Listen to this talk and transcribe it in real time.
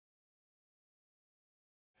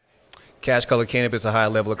Cash Color Cannabis, a high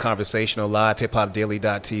level of conversational live,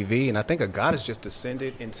 hiphopdaily.tv, and I think a goddess just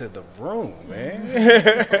descended into the room, man.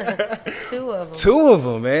 Two of them. Two of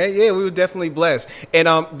them, man. Yeah, we were definitely blessed. And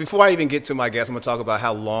before I even get to my guest, I'm gonna talk about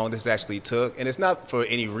how long this actually took, and it's not for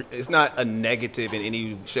it's not a negative in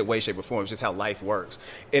any way, shape, or form. It's just how life works.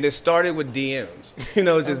 And it started with DMs,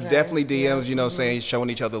 just definitely DMs, saying,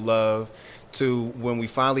 showing each other love, to when we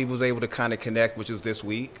finally was able to kind of connect, which was this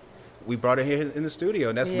week. We brought her here in the studio,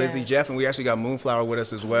 and that's Lizzie Jeff, and we actually got Moonflower with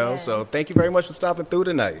us as well. So thank you very much for stopping through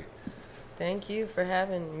tonight. Thank you for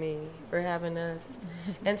having me, for having us.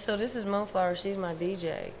 And so this is Moonflower. She's my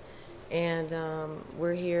DJ. And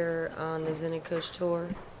we're here on the Zen and Kush tour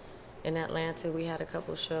in Atlanta. We had a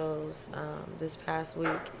couple shows this past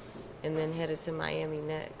week, and then headed to Miami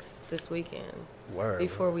next this weekend. Word.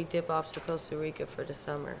 Before we dip off to Costa Rica for the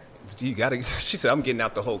summer. You gotta. She said, "I'm getting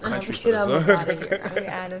out the whole country for this summer." We're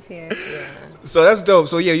out of here. Yeah. So that's dope.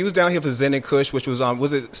 So yeah, you was down here for Zen and Kush, which was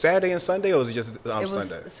was it Saturday and Sunday, or was it just It was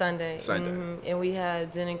Sunday? Sunday. Sunday. Mm-hmm. And we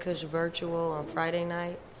had Zen and Kush virtual on Friday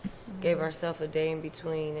night. Gave ourselves a day in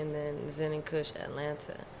between, and then Zen and Kush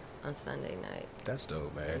Atlanta on Sunday night. That's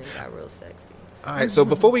dope, man. And it got real sexy. All right, so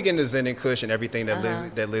before we get into Zen and Kush and everything that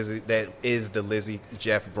that is the Lizzie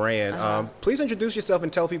Jeff brand, please introduce yourself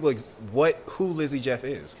and tell people who Lizzie Jeff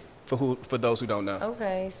is for those who don't know.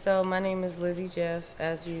 Okay, so my name is Lizzie Jeff,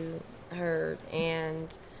 as you heard, and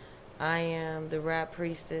I am the rap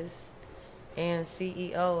priestess and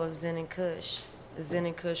CEO of Zen and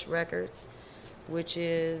Kush Records, which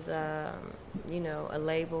is a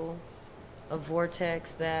label, a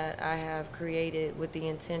vortex that I have created with the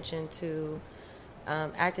intention to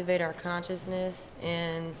activate our consciousness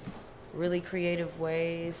in really creative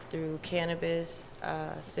ways through cannabis,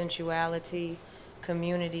 sensuality,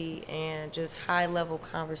 community, and just high-level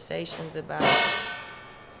conversations about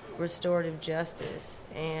restorative justice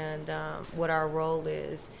and what our role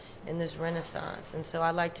is in this renaissance. And so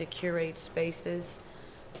I like to curate spaces,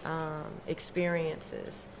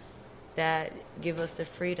 experiences that give us the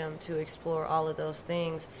freedom to explore all of those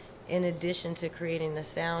things, in addition to creating the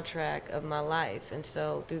soundtrack of my life. And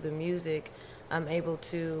so through the music, I'm able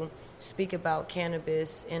to speak about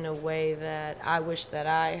cannabis in a way that I wish that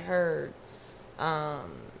I heard,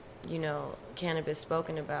 cannabis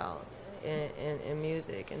spoken about in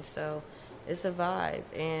music. And so it's a vibe.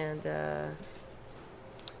 And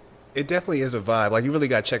it definitely is a vibe. Like, you really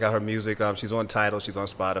got to check out her music. She's on Tidal, she's on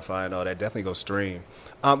Spotify and all that. Definitely go stream.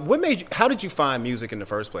 How did you find music in the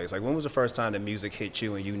first place? Like, when was the first time that music hit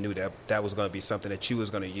you and you knew that was going to be something that you was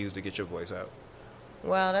going to use to get your voice out?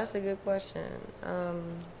 Wow, that's a good question.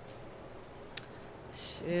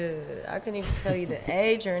 I couldn't even tell you the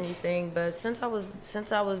age or anything, but since I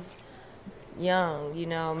was young,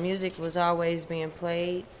 music was always being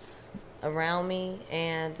played around me,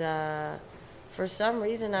 and for some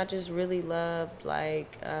reason, I just really loved,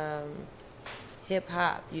 hip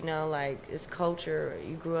hop, it's culture.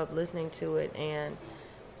 You grew up listening to it, and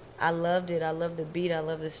I loved it. I loved the beat. I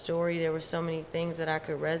loved the story. There were so many things that I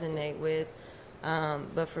could resonate with.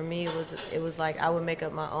 But for me, it was like I would make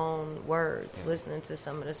up my own words listening to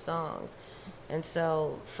some of the songs. And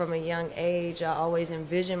so from a young age, I always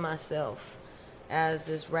envisioned myself as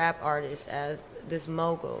this rap artist, as this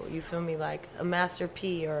mogul, you feel me, like a Master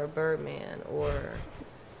P or a Birdman or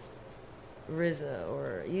RZA,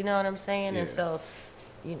 or you know what I'm saying? Yeah. And so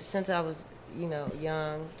since I was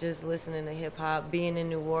young, just listening to hip hop, being in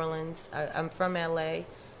New Orleans, I'm from LA,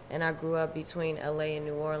 and I grew up between LA and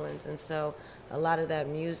New Orleans, and so a lot of that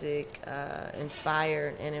music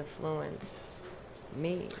inspired and influenced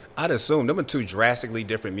me. I'd assume them are two drastically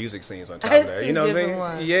different music scenes on top of that. You know what I mean?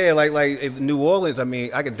 Ones. Yeah, like New Orleans. I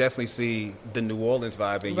mean, I could definitely see the New Orleans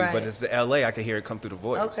vibe in you, Right. but it's the LA. I can hear it come through the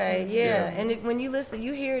voice. Okay, yeah. And when you listen,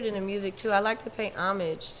 you hear it in the music too. I like to pay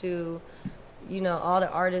homage to, all the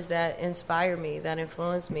artists that inspire me, that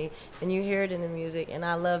influence me, and you hear it in the music, and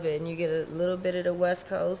I love it. And you get a little bit of the West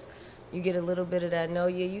Coast, you get a little bit of that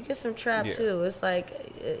you get some trap too. It's like,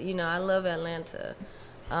 I love Atlanta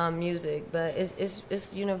music, but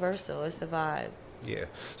it's universal. It's a vibe. Yeah.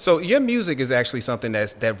 So your music is actually something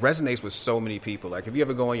that resonates with so many people. Like, if you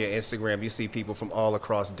ever go on your Instagram, you see people from all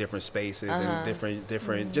across different spaces and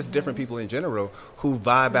different people in general who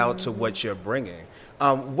vibe out to what you're bringing.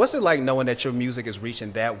 What's it like knowing that your music is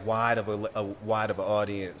reaching that wide of an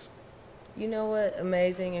audience? You know what?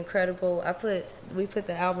 Amazing, incredible. We put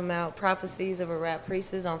the album out, Prophecies of a Rap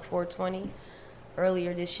Priestess, on 420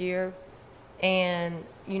 earlier this year. And,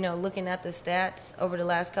 looking at the stats over the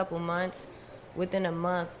last couple months, within a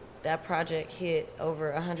month, that project hit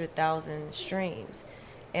over 100,000 streams.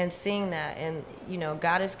 And seeing that, and,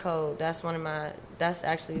 Goddess Code, that's one of that's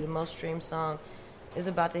actually the most streamed song, is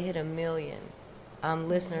about to hit 1 million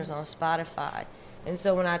listeners on Spotify. And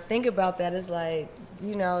so when I think about that, it's like,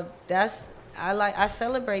 you know, I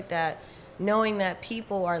celebrate that, knowing that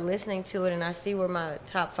people are listening to it, and I see where my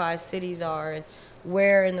top 5 cities are and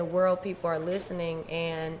where in the world people are listening.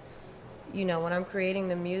 And you know, when I'm creating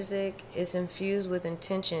the music, it's infused with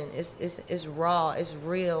intention. It's raw. It's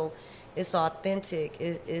real. It's authentic.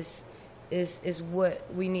 It's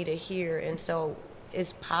what we need to hear. And so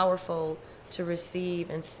it's powerful to receive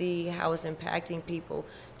and see how it's impacting people,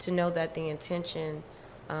 to know that the intention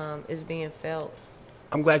is being felt.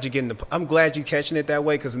 I'm glad you're catching it that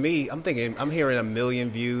way, because I'm thinking, I'm hearing 1 million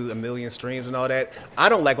views, 1 million streams and all that. I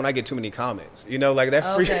don't like when I get too many comments, you know, like that.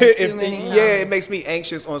 It makes me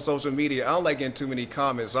anxious on social media. I don't like getting too many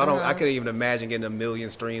comments. So I can't even imagine getting 1 million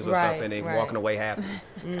streams or something and walking away happy.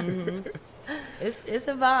 Mm-hmm. It's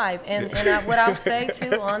a vibe. And what I'll say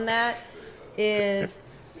too on that is,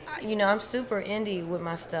 you know, I'm super indie with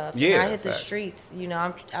my stuff. Yeah. When I hit the streets, you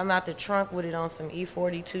know, I'm out the trunk with it on some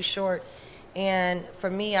E40 Too Short. And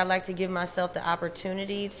for me, I like to give myself the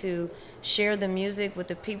opportunity to share the music with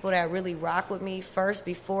the people that really rock with me first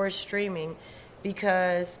before streaming.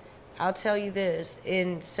 Because I'll tell you this,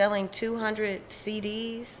 in selling 200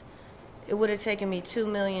 CDs, it would have taken me 2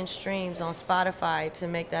 million streams on Spotify to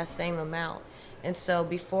make that same amount. And so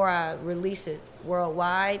before I release it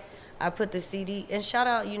worldwide, I put the CD, and shout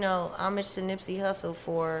out, you know, homage to Nipsey Hussle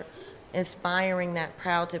for inspiring that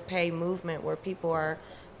Proud to Pay movement, where people are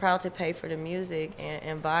proud to pay for the music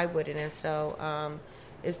and vibe with it. And so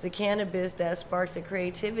it's the cannabis that sparks the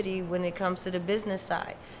creativity when it comes to the business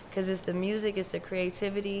side, because it's the music, it's the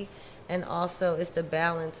creativity, and also it's the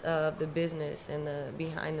balance of the business and the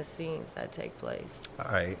behind the scenes that take place.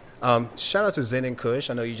 All right. Shout out to Zen and Kush.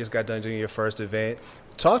 I know you just got done doing your first event.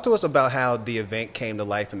 Talk to us about how the event came to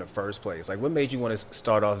life in the first place. Like, what made you want to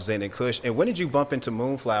start off Zen and Kush? And when did you bump into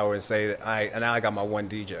Moonflower and say, now I got my one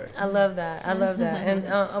DJ? I love that.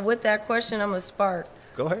 And with that question, I'm going to spark.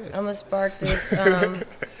 Go ahead. I'm going to spark this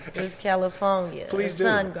this California. Please do.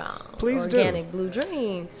 Sun Gone. Please Organic do. Blue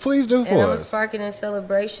Dream. Please do for and us. I'm going to spark it in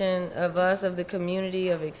celebration of us, of the community,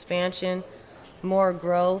 of expansion, more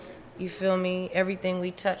growth. You feel me? Everything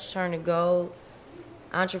we touch turn to gold.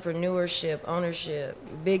 Entrepreneurship, ownership,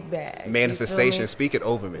 big bag. Manifestation, speak it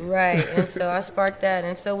over me. Right, and so I sparked that.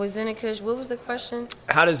 And so with Zen and Kush, what was the question?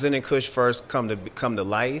 How did Zen and Kush first come to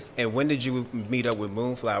life? And when did you meet up with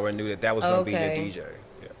Moonflower and knew that was going to be your DJ?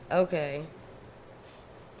 Yeah. Okay.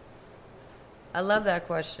 I love that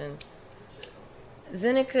question.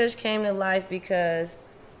 Zen and Kush came to life because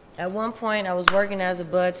at one point I was working as a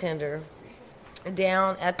bud tender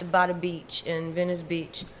down by the beach in Venice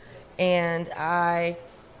Beach. And I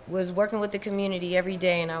was working with the community every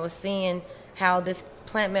day, and I was seeing how this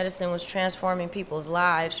plant medicine was transforming people's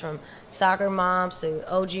lives, from soccer moms to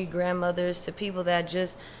OG grandmothers to people that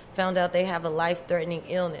just found out they have a life-threatening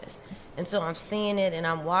illness. And so I'm seeing it, and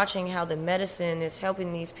I'm watching how the medicine is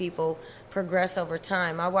helping these people progress over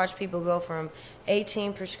time. I watch people go from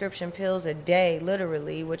 18 prescription pills a day,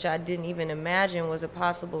 literally, which I didn't even imagine was a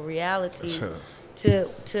possible reality,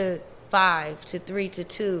 to 5, to 3, to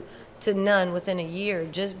 2, to none within a year,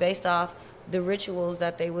 just based off the rituals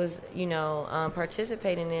that they was, you know,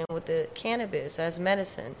 participating in with the cannabis as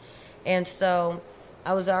medicine. And so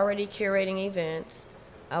I was already curating events.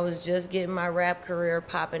 I was just getting my rap career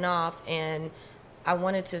popping off, and I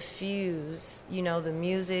wanted to fuse, you know, the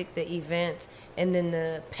music, the events, and then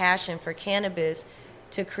the passion for cannabis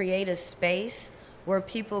to create a space where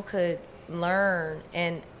people could learn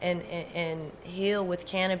and heal with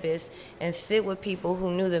cannabis and sit with people who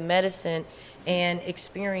knew the medicine and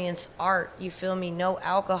experience art. You feel me? No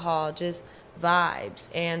alcohol, just vibes.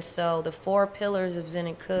 And so the 4 pillars of Zen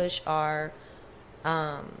and Kush are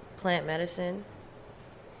plant medicine,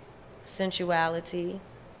 sensuality,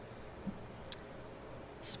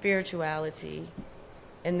 spirituality,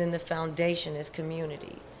 and then the foundation is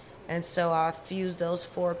community. And so I fuse those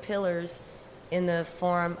 4 pillars in the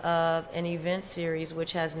form of an event series,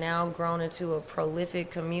 which has now grown into a prolific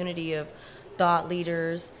community of thought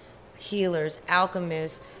leaders, healers,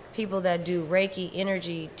 alchemists, people that do Reiki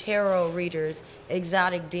energy, tarot readers,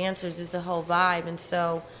 exotic dancers. It's a whole vibe. And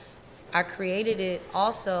so I created it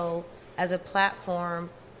also as a platform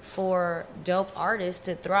for dope artists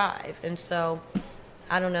to thrive. And so,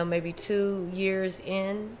 I don't know, maybe 2 years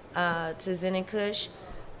in to Zen and Kush,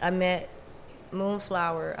 I met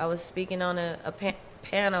Moonflower. I was speaking on a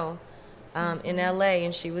panel in LA,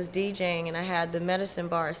 and she was DJing, and I had the medicine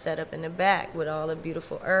bar set up in the back with all the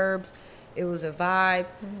beautiful herbs It was a vibe.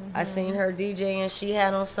 I seen her DJing. She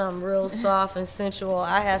had on something real soft and sensual.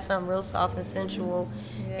 I had something real soft and sensual.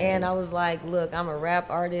 And I was like, look, I'm a rap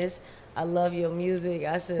artist. I love your music.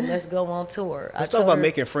 I said, let's go on tour. Let's talk about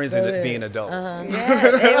making friends and being adults.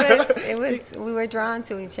 Yeah, it was. We were drawn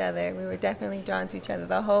to each other. We were definitely drawn to each other.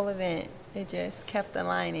 The whole event, it just kept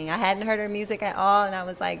aligning. I hadn't heard her music at all, and I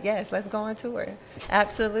was like, yes, let's go on tour.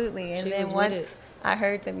 Absolutely. And then once I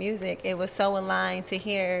heard the music, it was so aligned to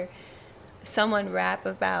hear someone rap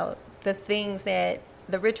about the things the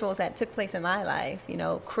rituals that took place in my life, you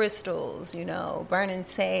know, crystals, you know, burning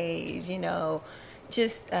sage, you know,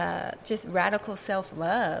 just radical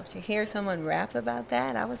self-love. To hear someone rap about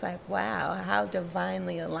that, I was like, wow, how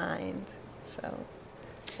divinely aligned. So,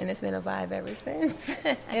 and it's been a vibe ever since.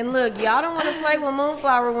 And look, y'all don't want to play with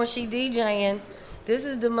Moonflower when she DJing. This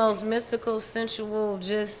is the most mystical, sensual,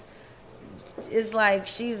 it's like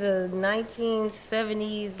she's a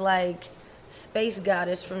 1970s, like, space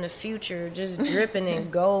goddess from the future, just dripping in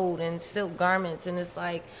gold and silk garments. And it's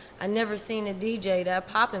like, I never seen a DJ that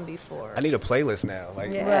popping before. I need a playlist now.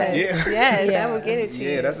 Like, yes, that will get it to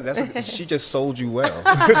you. Yeah, that's she just sold you well.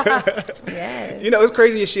 Yes. You know, it's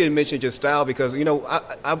crazy that she had mentioned your style because, you know,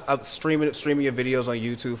 I'm streaming your videos on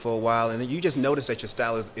YouTube for a while, and you just notice that your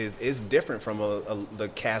style is different from the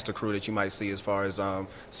cast or crew that you might see as far as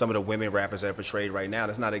some of the women rappers that are portrayed right now.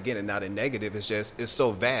 That's not, again, not a negative. It's just, it's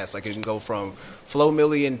so vast. Like, it can go from Flo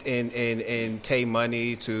Milli and Tay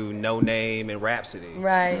Money to No Name and Rhapsody.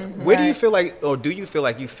 Right. Where do you feel like, or do you feel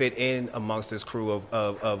like you fit in amongst this crew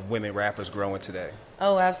of women rappers growing today?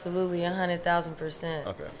 Oh, absolutely, 100,000%.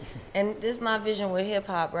 Okay. And this is my vision with hip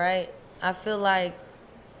hop, right? I feel like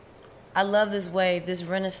I love this wave, this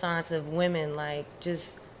renaissance of women, like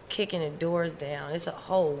just kicking the doors down. It's a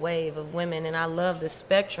whole wave of women, and I love the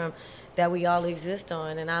spectrum that we all exist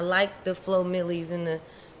on. And I like the Flo Millis and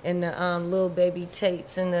the Lil Baby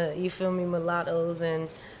Tates and the, you feel me, mulattoes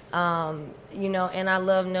and. You know, and I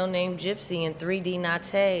love No Name Gypsy and 3D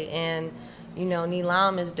Nate, and, you know,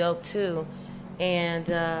 Nilam is dope too. And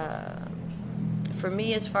for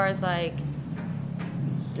me, as far as like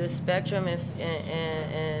the spectrum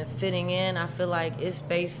and fitting in, I feel like it's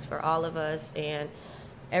space for all of us, and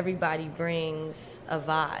everybody brings a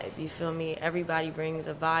vibe. You feel me? Everybody brings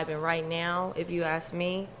a vibe. And right now, if you ask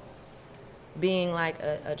me, being like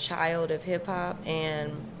a child of hip hop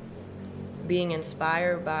and being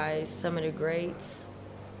inspired by some of the greats,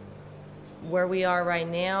 where we are right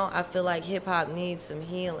now, I feel like hip-hop needs some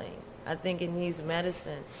healing. I think it needs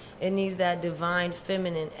medicine. It needs that divine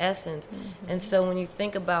feminine essence. Mm-hmm. And so when you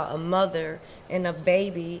think about a mother and a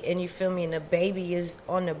baby, and you feel me, and the baby is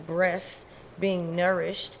on the breast being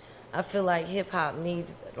nourished, I feel like hip-hop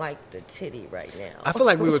needs, like, the titty right now. I feel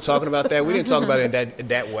like we were talking about that. We didn't talk about it in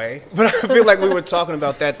that way. But I feel like we were talking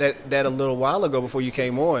about that a little while ago before you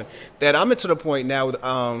came on. That I'm to the point now,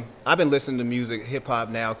 I've been listening to music, hip-hop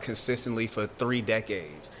now consistently for 3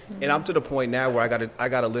 decades. Mm-hmm. And I'm to the point now where I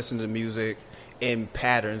gotta listen to music in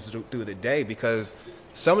patterns through the day, because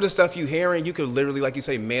some of the stuff you hearing, you could literally, like you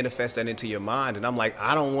say, manifest that into your mind. And I'm like,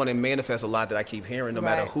 I don't want to manifest a lot that I keep hearing, no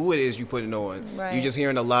matter who it is you putting on. Right. You're just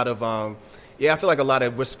hearing a lot of, I feel like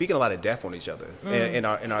we're speaking a lot of death on each other in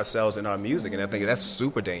ourselves and our music. And I think that's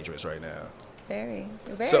super dangerous right now. Very.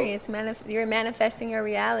 So, You're manifesting your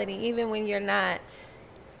reality, even when you're not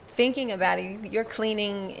thinking about it. You're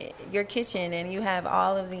cleaning your kitchen and you have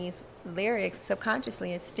all of these lyrics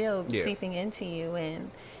subconsciously. It's still seeping into you.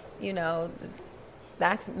 And, you know,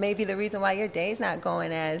 that's maybe the reason why your day's not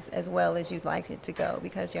going as well as you'd like it to go,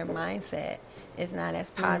 because your mindset is not as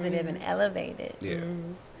positive and elevated. Yeah.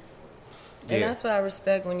 Mm-hmm. And that's what I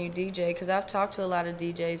respect when you DJ, because I've talked to a lot of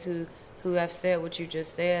DJs who have said what you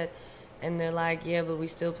just said, and they're like, yeah, but we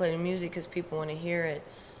still play the music because people want to hear it.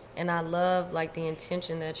 And I love, like, the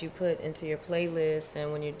intention that you put into your playlist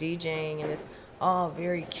and when you're DJing, and it's all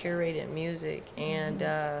very curated music.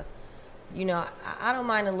 And you know, I don't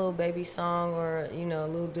mind a little Baby song or, you know, a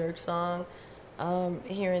little Dirk song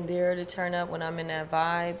here and there to turn up when I'm in that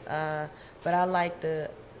vibe. But I like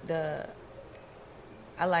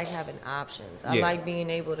I like having options. I like being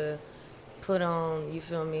able to put on, you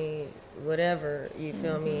feel me, whatever, you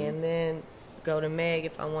feel me, and then go to Meg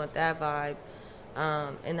if I want that vibe.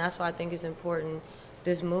 And that's why I think it's important,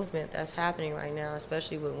 this movement that's happening right now,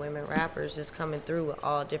 especially with women rappers just coming through with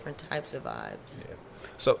all different types of vibes. Yeah.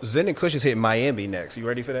 So Zen and Kush is hitting Miami next. You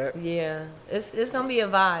ready for that? Yeah, it's gonna be a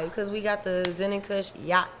vibe, because we got the Zen and Kush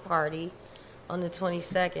yacht party on the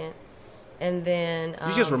 22nd, and then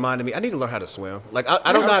you just reminded me. I need to learn how to swim. Like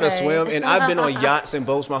I don't know how to swim, and I've been on yachts and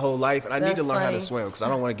boats my whole life, and I need to learn how to swim because I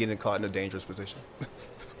don't want to get caught in a dangerous position.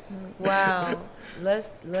 Wow.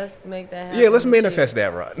 let's make that happen. Yeah, let's this year. manifest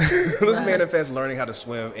that, Rod. Let's manifest learning how to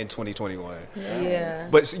swim in 2021. Yeah.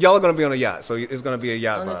 But y'all are going to be on a yacht, so it's going to be a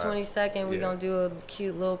yacht On the vibe. 22nd, we're going to do a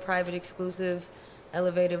cute little private exclusive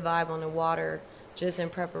elevated vibe on the water just in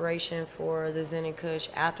preparation for the Zen and Kush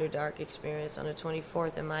After Dark experience on the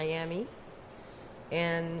 24th in Miami.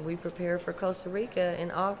 And we prepare for Costa Rica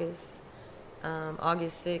in August,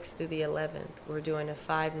 August 6th through the 11th. We're doing a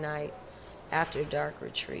 5-night After Dark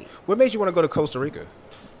retreat. What made you want to go to Costa Rica?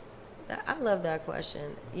 I love that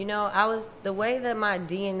question. You know, the way that my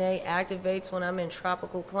DNA activates when I'm in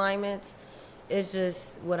tropical climates is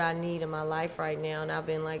just what I need in my life right now. And I've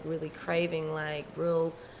been like really craving like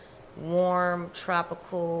real warm,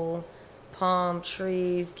 tropical palm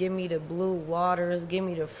trees. Give me the blue waters. Give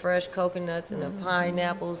me the fresh coconuts and the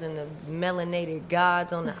pineapples and the melanated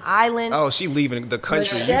gods on the island. Oh, she leaving the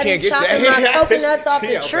country. You Machete can't get chopping that. my coconuts off She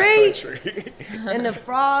the out tree. country. And the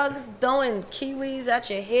frogs throwing kiwis at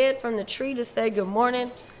your head from the tree to say good morning.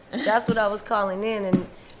 That's what I was calling in. And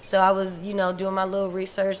so I was, you know, doing my little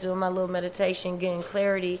research, doing my little meditation, getting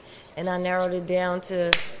clarity. And I narrowed it down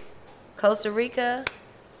to Costa Rica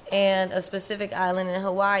and a specific island in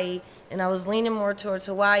Hawaii. And I was leaning more towards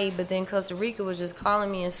Hawaii, but then Costa Rica was just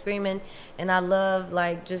calling me and screaming. And I love,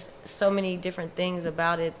 like, just so many different things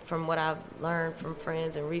about it from what I've learned from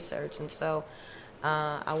friends and research. And so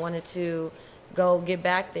I wanted to go get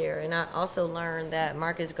back there. And I also learned that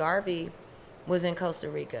Marcus Garvey was in Costa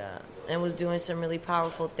Rica and was doing some really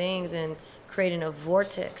powerful things and creating a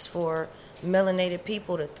vortex for melanated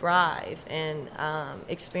people to thrive and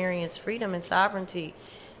experience freedom and sovereignty.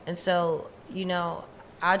 And so, you know,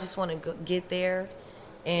 I just want to get there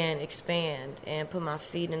and expand and put my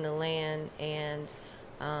feet in the land and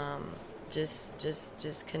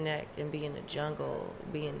just connect and be in the jungle,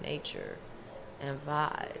 be in nature and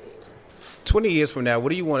vibes. 20 years from now,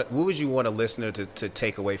 what would you want a listener to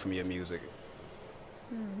take away from your music?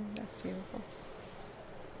 That's beautiful.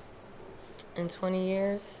 In 20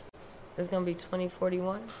 years, it's going to be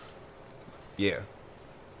 2041. Yeah.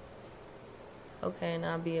 Okay, and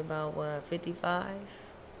I'll be about, 55?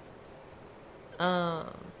 I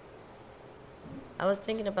was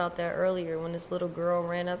thinking about that earlier when this little girl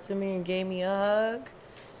ran up to me and gave me a hug.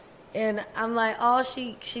 And I'm like, oh,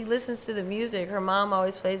 she listens to the music. Her mom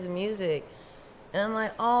always plays the music. And I'm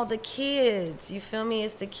like, oh, the kids. You feel me?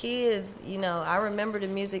 It's the kids. You know, I remember the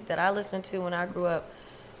music that I listened to when I grew up.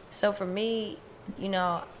 So for me, you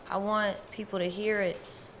know, I want people to hear it.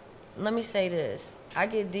 Let me say this. I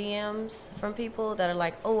get DMs from people that are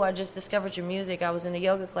like, oh, I just discovered your music. I was in a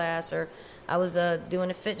yoga class, or I was doing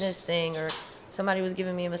a fitness thing, or somebody was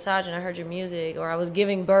giving me a massage and I heard your music, or I was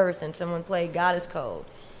giving birth and someone played Goddess Code.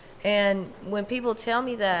 And when people tell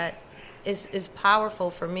me that, it's powerful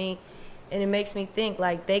for me, and it makes me think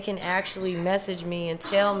like they can actually message me and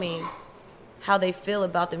tell me how they feel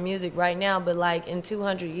about the music right now, but like in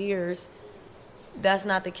 200 years, that's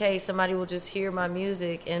not the case. Somebody will just hear my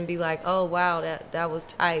music and be like, oh, wow, that was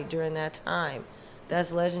tight during that time.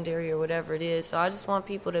 That's legendary or whatever it is. So I just want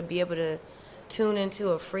people to be able to tune into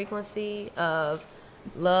a frequency of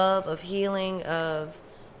love, of healing, of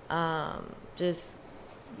I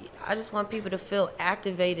just want people to feel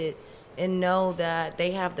activated and know that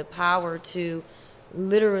they have the power to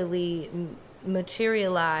literally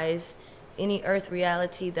materialize any earth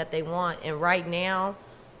reality that they want. And right now,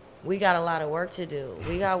 we got a lot of work to do.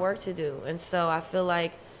 We got work to do. And so I feel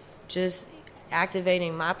like just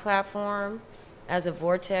activating my platform as a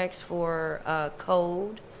vortex for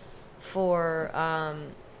code, for,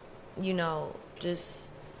 you know,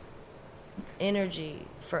 just energy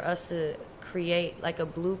for us to create like a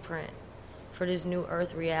blueprint for this new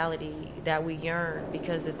earth reality that we yearn.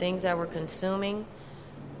 Because the things that we're consuming,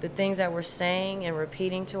 the things that we're saying and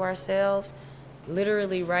repeating to ourselves,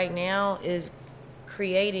 literally right now is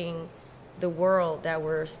creating the world that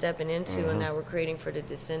we're stepping into and that we're creating for the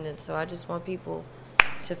descendants. So I just want people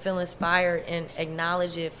to feel inspired and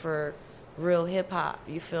acknowledge it for real hip-hop,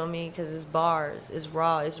 you feel me? Because it's bars, it's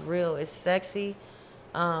raw, it's real, it's sexy,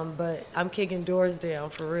 but I'm kicking doors down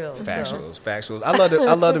for real. Factuals.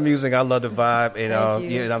 I love the music. I love the vibe, and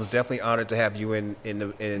Thank you. and I was definitely honored to have you in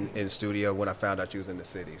the studio when I found out you was in the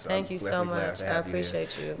city. So Thank I'm you so definitely glad much. to I have you here.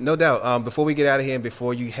 appreciate you. No doubt. Before we get out of here, and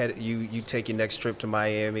before you take your next trip to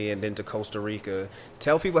Miami and then to Costa Rica,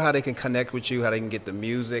 tell people how they can connect with you, how they can get the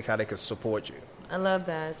music, how they can support you. I love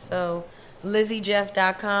that. So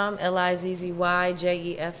LizzyJeff.com,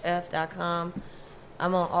 LizzyJeff.com.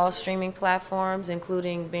 I'm on all streaming platforms,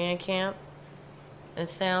 including Bandcamp and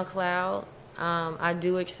SoundCloud. I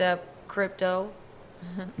do accept crypto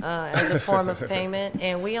as a form of payment.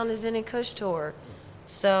 And we on the Zen and Kush tour.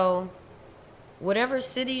 So whatever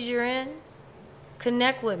cities you're in,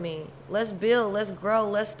 connect with me. Let's build, let's grow,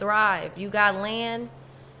 let's thrive. You got land,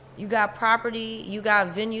 you got property, you got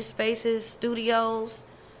venue spaces, studios,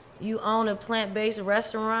 you own a plant-based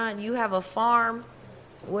restaurant, you have a farm,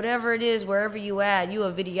 whatever it is, wherever you at. You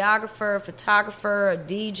a videographer, a photographer, a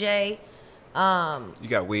DJ. You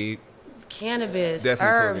got weed. Cannabis,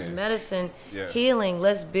 Definitely herbs, put me in. medicine, Yeah. healing.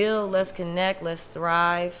 Let's build, let's connect, let's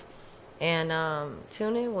thrive, and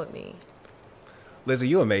tune in with me. Lizzie,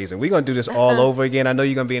 you're amazing. We're going to do this all over again. I know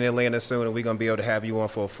you're going to be in Atlanta soon, and we're going to be able to have you on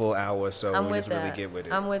for a full hour or so. I'm and with just that. really get with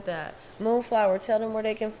it. I'm with that. Moonflower, tell them where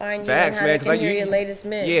they can find you Facts, and how man. they can hear your latest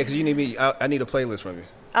mix. Yeah, because you need me. I need a playlist from you.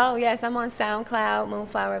 Oh, yes, I'm on SoundCloud,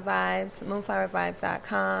 Moonflower Vibes,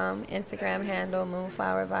 moonflowervibes.com, Instagram handle,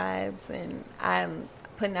 Moonflower Vibes, and I'm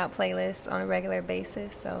putting out playlists on a regular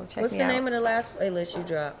basis, so check What's me the out. name of the last playlist you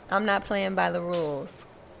dropped? I'm not playing by the rules,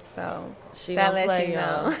 so She that don't lets play, you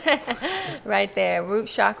know. Right there, root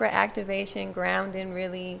chakra activation, grounding,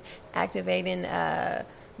 really activating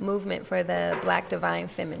movement for the Black Divine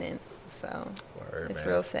Feminine, so Word, it's man.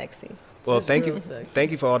 real sexy. Well, That's thank real you. sexy.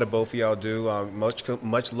 Thank you for all that both of y'all do.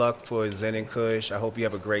 Much luck for Zen and Kush. I hope you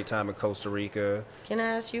have a great time in Costa Rica. Can I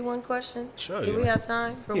ask you one question? Sure, Do yeah. we have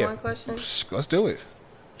time for Yeah. one question? Let's do it.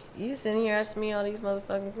 You sitting here asking me all these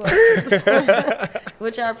motherfucking questions,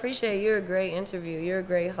 which I appreciate. You're a great interview. You're a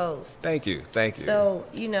great host. Thank you. Thank you. So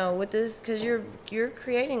with this, because you're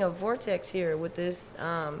creating a vortex here with this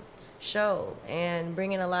show and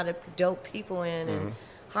bringing a lot of dope people in and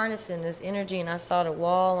harnessing this energy. And I saw the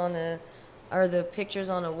wall the pictures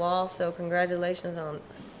on the wall. So congratulations on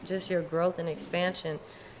just your growth and expansion.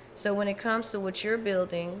 So when it comes to what you're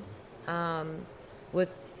building, with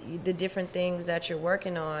the different things that you're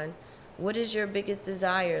working on, what is your biggest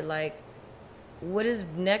desire? Like, what is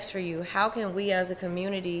next for you? How can we as a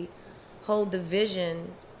community hold the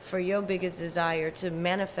vision for your biggest desire to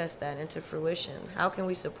manifest that into fruition? How can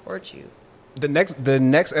we support you? the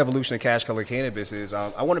next evolution of Cash Color Cannabis is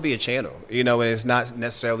I want to be a channel, and it's not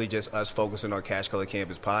necessarily just us focusing on Cash Color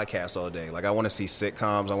Cannabis podcast all day. Like, I want to see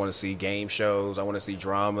sitcoms, I want to see game shows, I want to see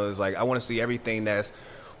dramas. Like, I want to see everything that's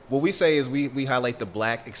what we say is we highlight the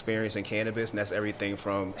Black experience in cannabis, and that's everything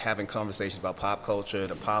from having conversations about pop culture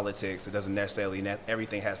to politics. It doesn't necessarily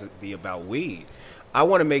everything has to be about weed. I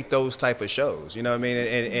want to make those type of shows, you know what I mean,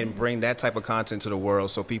 and bring that type of content to the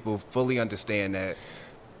world so people fully understand that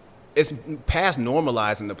it's past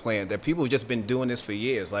normalizing the plan, that people have just been doing this for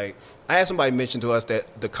years. Like, I had somebody mention to us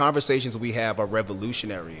that the conversations we have are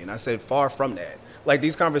revolutionary, and I said far from that. Like,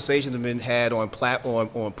 these conversations have been had on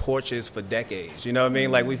porches for decades. You know what I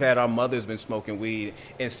mean? Like, we've had our mothers been smoking weed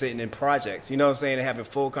and sitting in projects. You know what I'm saying? And having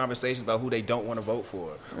full conversations about who they don't want to vote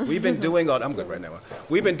for. We've been doing all. I'm good right now.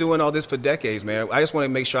 We've been doing all this for decades, man. I just want to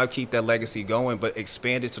make sure I keep that legacy going, but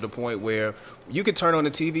expand it to the point where you could turn on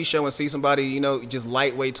a TV show and see somebody, just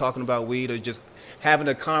lightweight talking about weed, or just having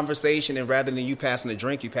a conversation, and rather than you passing a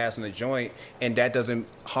drink, you passing a joint, and that doesn't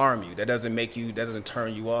harm you. That doesn't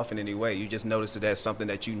turn you off in any way. You just notice that that's something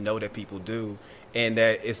that that people do, and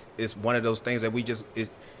that it's one of those things that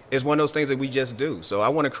it's one of those things that we just do. So I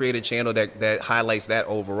want to create a channel that highlights that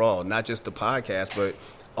overall, not just the podcast, but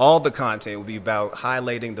all the content will be about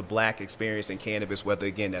highlighting the Black experience in cannabis, whether,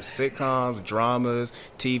 again, that's sitcoms, dramas,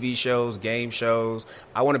 TV shows, game shows.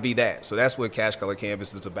 I want to be that. So that's what Cash Color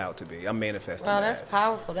Cannabis is about to be. I'm manifesting Wow, that. that's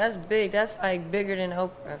powerful. That's big. That's like bigger than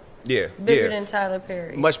Oprah. Yeah. Bigger than Tyler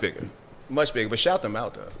Perry. Much bigger. Much bigger, but shout them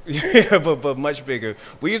out though. Yeah, but much bigger.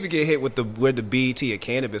 We used to get hit with the BET of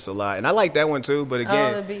cannabis a lot, and I like that one too. But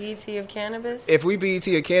again, the BET of cannabis. if we BET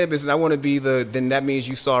of cannabis, and I want to be then that means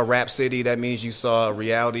you saw Rap City. That means you saw a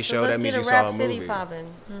reality show. Let's That means get you a Rap saw a City movie.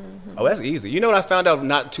 popping. Oh, that's easy. You know what I found out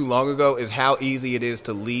not too long ago is how easy it is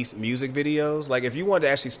to lease music videos. Like, if you wanted to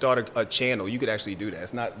actually start a channel, you could actually do that.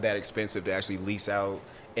 It's not that expensive to actually lease out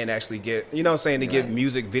and actually get, to get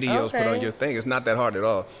music videos put on your thing. It's not that hard at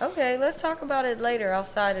all. Okay, let's talk about it later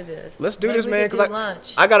outside of this. Let's do Maybe this, we man. could Because do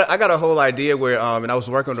lunch. I got a whole idea where, and I was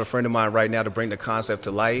working with a friend of mine right now to bring the concept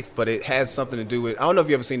to life. But it has something to do with, I don't know if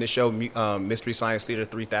you ever seen the show Mystery Science Theater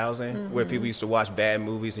 3000, where people used to watch bad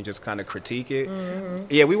movies and just kind of critique it.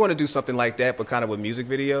 Yeah, we want to do something like that, but kind of with music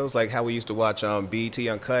videos, like how we used to watch BET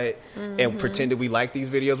Uncut and pretend that we liked these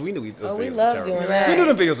videos. We knew we love doing that. We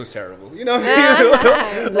knew the videos was terrible. You know what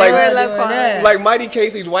I mean? Like, like Mighty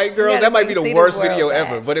Casey's White Girls, gotta that might be bring the Cedar's worst World video back.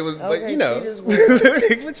 ever. But it was, Okay, Cedar's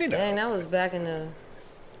but Dang, that was back in the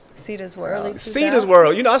Cedar's early World. 2000s. Cedar's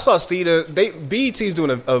World. I saw Cedar. BET's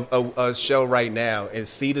doing a show right now, and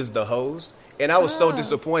Cedar's the host. And I was so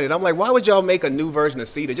disappointed. I'm like, why would y'all make a new version of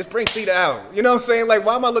Cedar? Just bring Cedar out. You know what I'm saying? Like,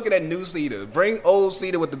 why am I looking at new Cedar? Bring old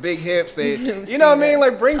Cedar with the big hips and you know what I mean?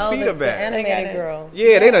 Like, bring Cedar back. Animated girl.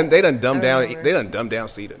 Yeah, they done dumbed down. They done dumbed down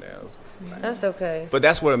Cedar now. That's okay. But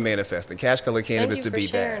that's what I'm manifesting. Cash Color Cannabis to be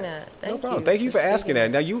sharing that. Thank No problem. you. Thank you for asking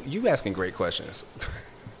that. Now you asking great questions.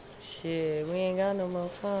 Shit, we ain't got no more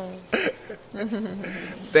time.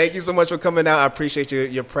 Thank you so much for coming out. I appreciate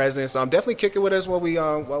your presence. Definitely kick it with us while we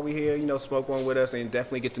here. You know, smoke one with us, and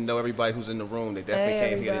definitely get to know everybody who's in the room. They definitely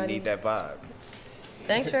came here to need that vibe.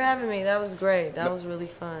 Thanks for having me. That was great. That was really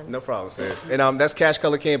fun. No problem, sis. And that's Cash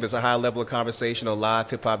Color Cannabis, a high level of conversation on live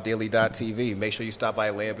hiphopdaily.tv. Make sure you stop by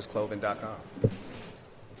lambusclothing.com.